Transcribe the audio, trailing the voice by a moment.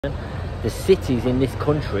The cities in this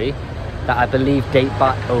country that I believe date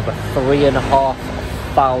back over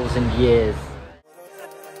 3,500 years.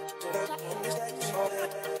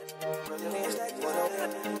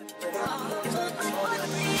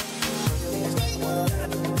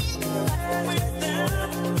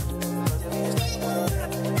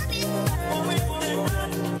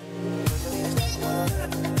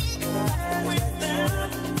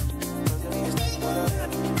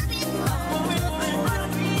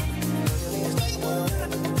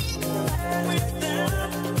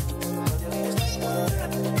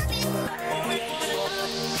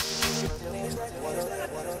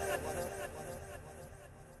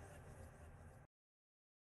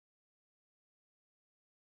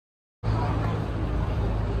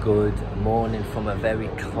 Good morning from a very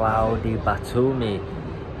cloudy Batumi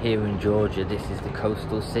here in Georgia. This is the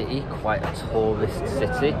coastal city, quite a tourist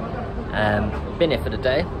city. Been here for the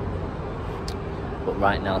day, but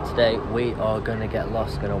right now today we are gonna get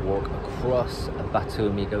lost, gonna walk across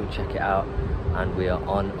Batumi, go check it out, and we are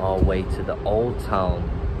on our way to the old town.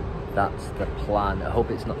 That's the plan. I hope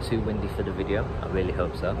it's not too windy for the video, I really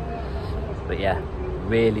hope so. But yeah,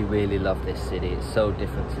 really love this city. It's so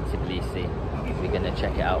different to Tbilisi. We're gonna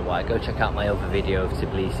check it out. Why? Go check out my other video of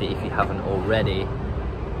Tbilisi if you haven't already.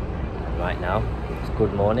 And right now it's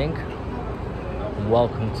good morning and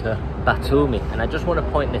welcome to Batumi. And I just want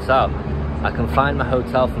to point this out, I can find my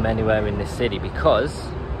hotel from anywhere in this city because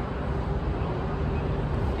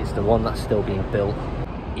it's the one that's still being built.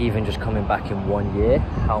 Even just coming back in 1 year,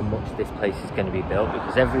 how much this place is going to be built,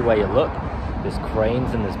 because everywhere you look there's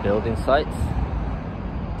cranes and there's building sites.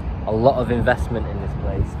 A lot of investment in this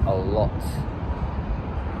place, a lot.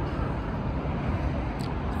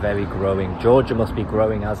 Very growing. Georgia must be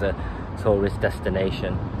growing as a tourist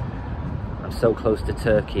destination. I'm so close to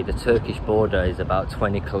Turkey. The Turkish border is about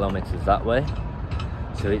 20 kilometers that way,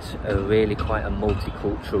 so it's really quite a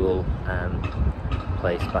multicultural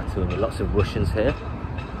place, Batumi. Lots of Russians here,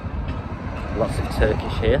 lots of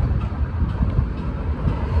Turkish here,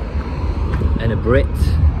 and a Brit,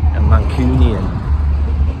 a Mancunian.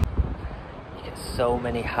 You get so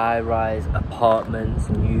many high-rise apartments,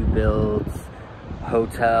 new builds,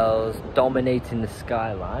 hotels dominating the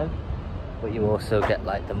skyline, but you also get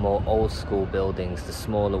like the more old school buildings, the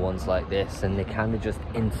smaller ones like this, and they kind of just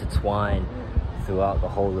intertwine throughout the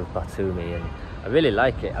whole of Batumi. And I really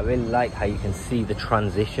like it. I really like how you can see the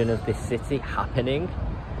transition of this city happening.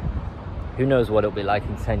 Who knows what it'll be like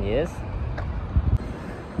in 10 years,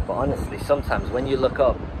 but honestly sometimes when you look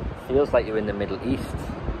up it feels like you're in the Middle East.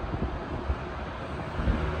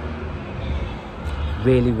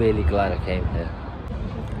 Really glad I came here.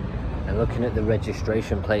 And looking at the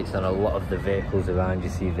registration plates on a lot of the vehicles around, you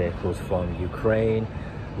see vehicles from Ukraine,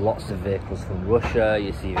 lots of vehicles from Russia,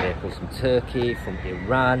 you see vehicles from Turkey, from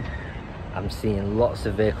Iran. I'm seeing lots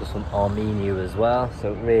of vehicles from Armenia as well.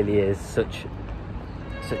 So it really is such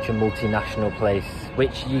a multinational place,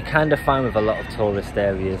 which you kind of find with a lot of tourist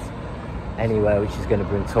areas. Anywhere which is going to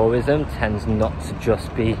bring tourism tends not to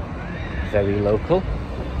just be very local.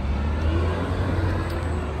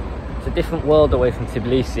 It's a different world away from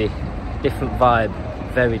Tbilisi. Different vibe,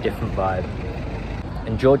 very different vibe.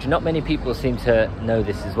 And Georgia, not many people seem to know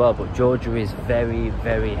this as well, but Georgia is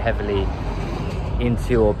very heavily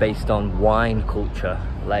into or based on wine culture.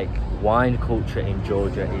 Like, wine culture in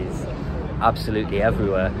Georgia is absolutely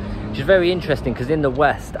everywhere, which is very interesting because in the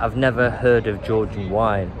West I've never heard of Georgian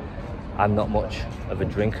wine. I'm not much of a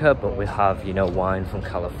drinker, but we have, you know, wine from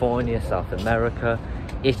California, South America,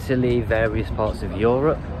 Italy, various parts of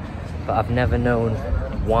Europe, but I've never known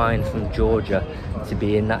wine from Georgia to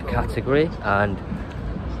be in that category. And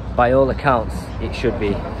by all accounts it should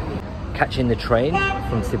be. Catching the train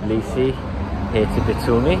from Tbilisi here to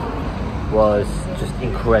Batumi was just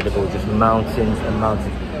incredible, just mountains and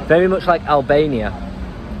mountains, very much like Albania.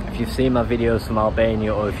 If you've seen my videos from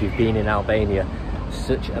Albania, or if you've been in Albania,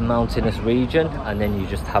 such a mountainous region, and then you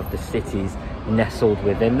just have the cities nestled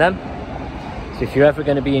within them. So if you're ever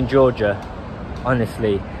going to be in Georgia,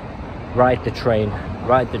 honestly, ride the train,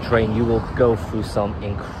 you will go through some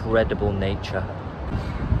incredible nature.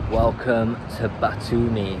 Welcome to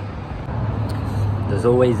Batumi. There's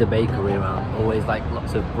always a bakery around, always like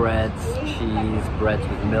lots of breads, cheese, breads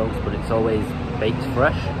with milk, but it's always baked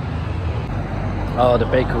fresh. Oh, the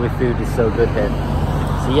bakery food is so good here.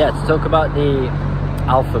 So yeah, to talk about the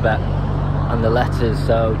alphabet and the letters,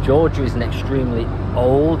 so Georgia is an extremely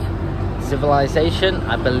old civilization.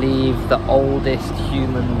 I believe the oldest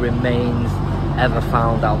human remains ever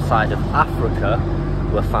found outside of Africa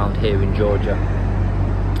were found here in Georgia.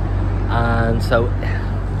 And so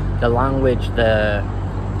the language, the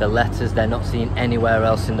the letters they're not seen anywhere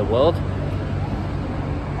else in the world.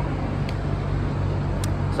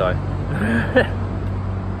 Sorry.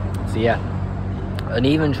 So yeah, and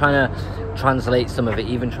even trying to translate some of it,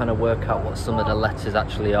 even trying to work out what some of the letters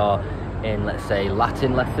actually are in, let's say,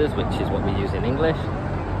 Latin letters, which is what we use in English,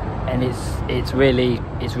 and it's really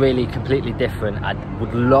completely different. I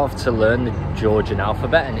would love to learn the Georgian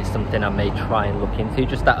alphabet, and it's something I may try and look into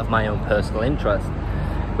just out of my own personal interest.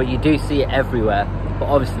 But you do see it everywhere. But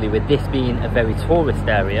obviously, with this being a very tourist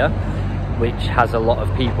area, which has a lot of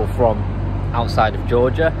people from outside of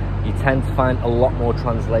Georgia, you tend to find a lot more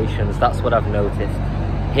translations. That's what I've noticed.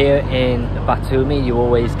 Here in Batumi, you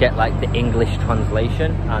always get like the English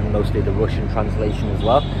translation and mostly the Russian translation as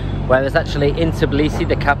well. Whereas actually in Tbilisi,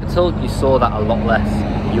 the capital, you saw that a lot less.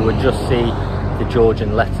 You would just see the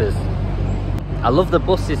Georgian letters. I love the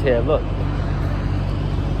buses here, look.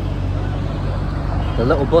 The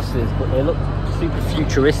little buses, but they look super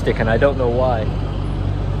futuristic and I don't know why.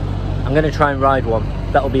 I'm going to try and ride one.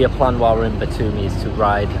 That'll be a plan while we're in Batumi, is to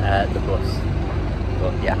ride the bus.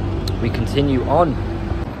 But yeah, we continue on.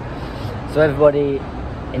 So everybody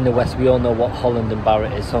in the West, we all know what Holland and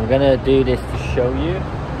Barrett is. So I'm going to do this to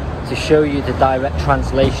show you the direct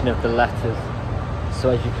translation of the letters. So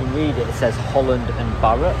as you can read it, it says Holland and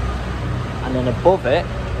Barrett. And then above it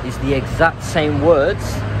is the exact same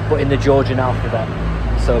words, but in the Georgian alphabet.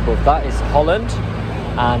 So above that is Holland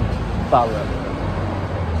and Barrett.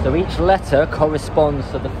 So each letter corresponds,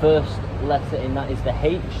 so the first letter in that is the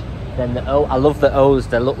H, then the O. I love the O's,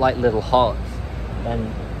 they look like little hearts. Then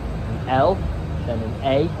an L, then an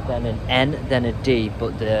A, then an N, then a D.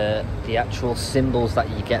 But the actual symbols that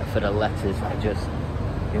you get for the letters are just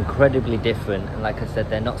incredibly different. And like I said,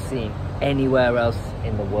 they're not seen anywhere else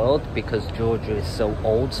in the world because Georgia is so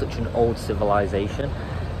old, such an old civilization.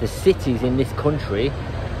 The cities in this country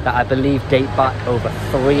that I believe date back over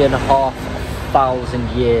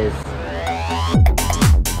 3,500 years.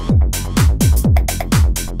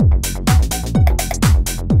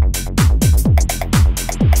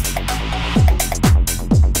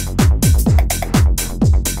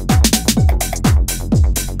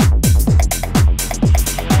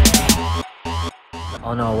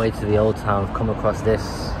 On our way to the old town, we've come across this,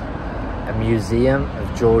 a museum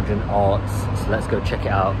of Georgian arts. So let's go check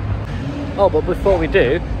it out. Oh, but before we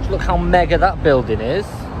do, just look how mega that building is.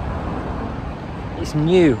 It's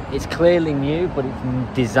new, it's clearly new, but it's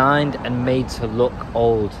designed and made to look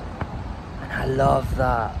old. And I love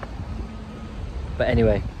that. But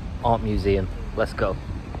anyway, art museum, let's go.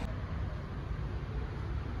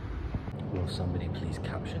 Will somebody please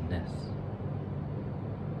caption this?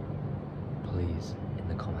 Please, in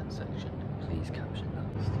the comment section, please caption that.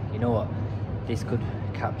 You know what? This could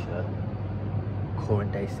capture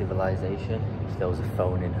current day civilization if there was a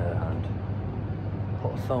phone in her hand.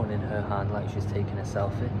 Put a phone in her hand like she's taking a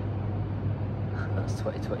selfie. That's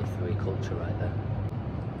 2023 culture right there.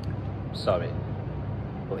 Sorry,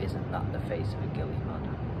 but isn't that the face of a guilty man?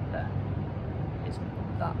 There. Isn't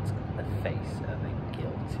that the face of a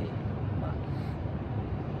guilty man?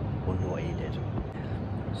 Wonder what he did.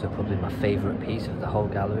 So probably my favourite piece of the whole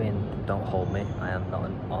gallery, and don't hold me, I am not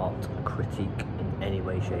an art critique in any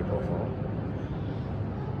way, shape or form.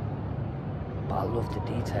 But I love the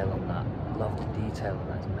detail on that. Love the detail on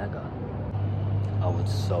that, it's mega. I would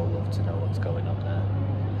so love to know what's going on there.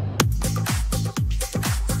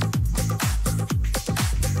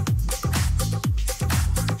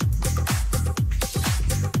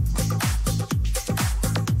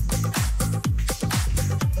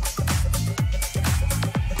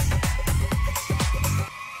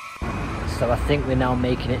 So I think we're now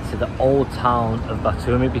making it to the old town of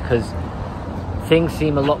Batumi because things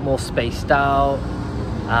seem a lot more spaced out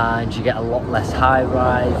and you get a lot less high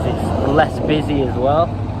rise. It's less busy as well.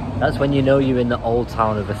 That's when you know you're in the old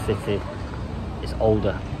town of a city. It's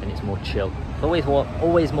older and it's more chill. It's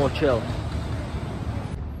always more chill.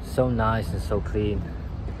 So nice and so clean.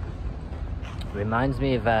 Reminds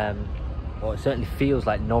me of, well, it certainly feels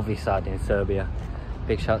like Novi Sad in Serbia.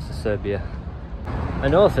 Big shouts to Serbia.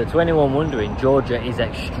 And also, to anyone wondering, Georgia is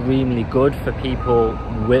extremely good for people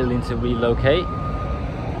willing to relocate.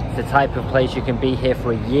 It's the type of place you can be here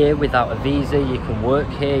for a year without a visa, you can work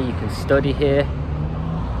here, you can study here.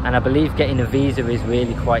 And I believe getting a visa is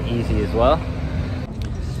really quite easy as well.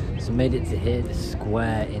 So made it to here, the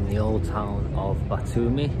square in the old town of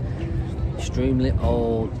Batumi. Extremely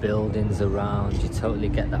old buildings around, you totally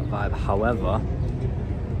get that vibe. However,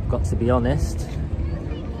 got to be honest,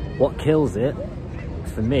 what kills it,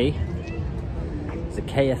 for me, there's a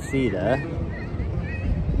KFC there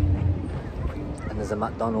and there's a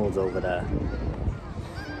McDonald's over there.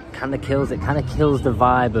 kind of kills it. Kind of kills the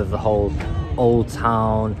vibe of the whole old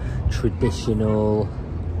town, traditional.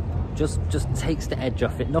 Just takes the edge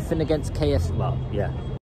off it. Nothing against KS. Well, yeah,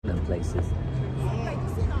 them places.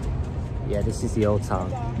 Yeah, this is the old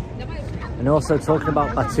town. And also talking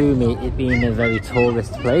about Batumi, it being a very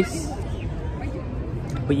tourist place.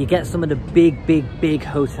 But you get some of the big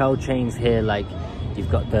hotel chains here, like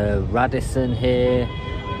you've got the Radisson here,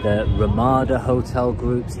 the Ramada hotel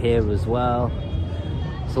groups here as well.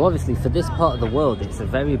 So obviously for this part of the world, it's a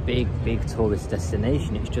very big tourist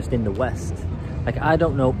destination. It's just in the west. Like, I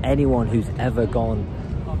don't know anyone who's ever gone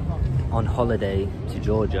on holiday to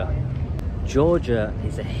Georgia. Georgia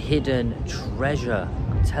is a hidden treasure,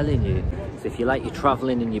 I'm telling you. So if you like your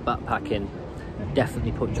traveling and your backpacking,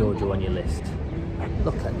 definitely put Georgia on your list.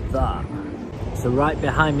 Look at that. So right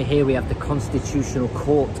behind me here we have the Constitutional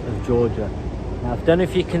Court of Georgia. Now I don't know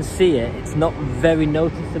if you can see it, it's not very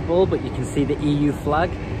noticeable, but you can see the EU flag.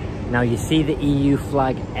 Now you see the EU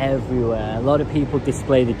flag everywhere. A lot of people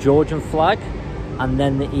display the Georgian flag and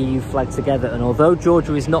then the EU flag together. And although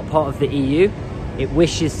Georgia is not part of the EU, it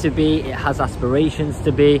wishes to be, it has aspirations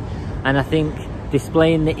to be. And I think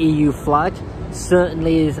displaying the EU flag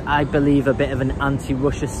certainly is, I believe, a bit of an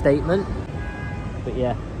anti-Russia statement. But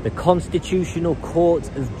yeah, the Constitutional Court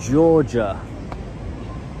of Georgia,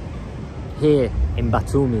 here in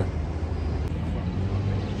Batumi.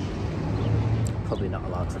 Probably not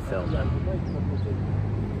allowed to film them.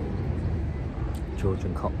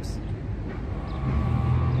 Georgian cops.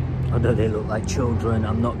 Although they look like children,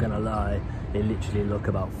 I'm not gonna lie. They literally look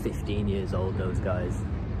about 15 years old, those guys.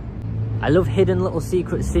 I love hidden little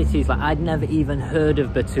secret cities. Like, I'd never even heard of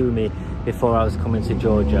Batumi before I was coming to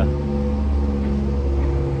Georgia.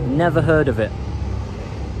 Never heard of it.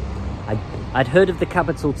 I'd heard of the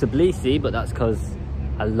capital Tbilisi, but that's because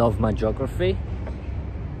I love my geography.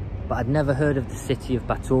 But I'd never heard of the city of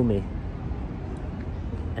Batumi.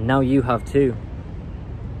 And now you have too.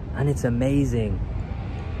 And it's amazing.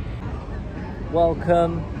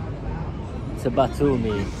 Welcome to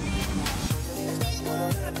Batumi.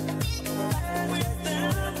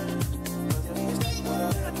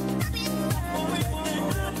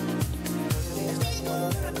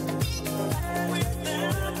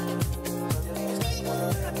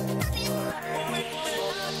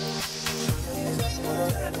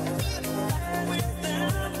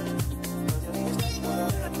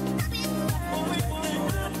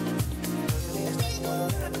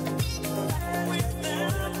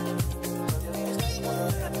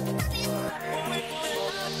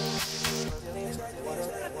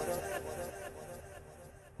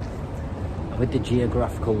 With the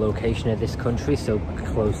geographical location of this country, so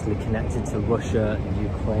closely connected to Russia and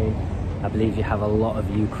Ukraine, I believe you have a lot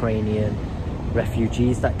of Ukrainian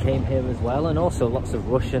refugees that came here as well, and also lots of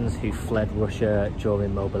Russians who fled Russia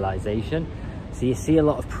during mobilization. So you see a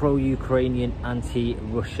lot of pro-Ukrainian,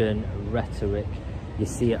 anti-Russian rhetoric. You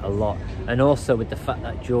see it a lot. And also with the fact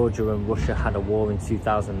that Georgia and Russia had a war in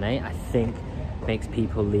 2008, I think makes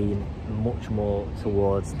people lean much more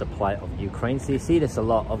towards the plight of Ukraine. So you see this a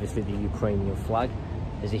lot. Obviously the Ukrainian flag,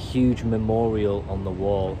 there's a huge memorial on the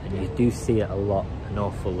wall, and you do see it a lot, an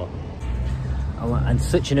awful lot. And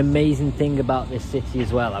such an amazing thing about this city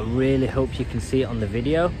as well, I really hope you can see it on the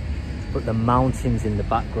video, but the mountains in the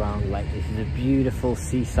background, like, this is a beautiful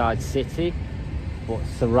seaside city, but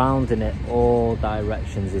surrounding it all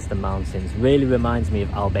directions is the mountains. Really reminds me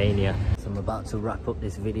of Albania. So I'm about to wrap up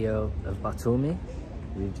this video of Batumi.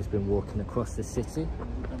 We've just been walking across the city,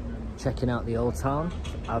 checking out the old town.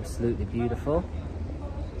 Absolutely beautiful.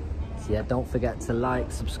 So yeah, don't forget to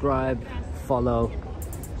like, subscribe, follow,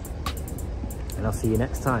 and I'll see you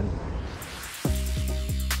next time.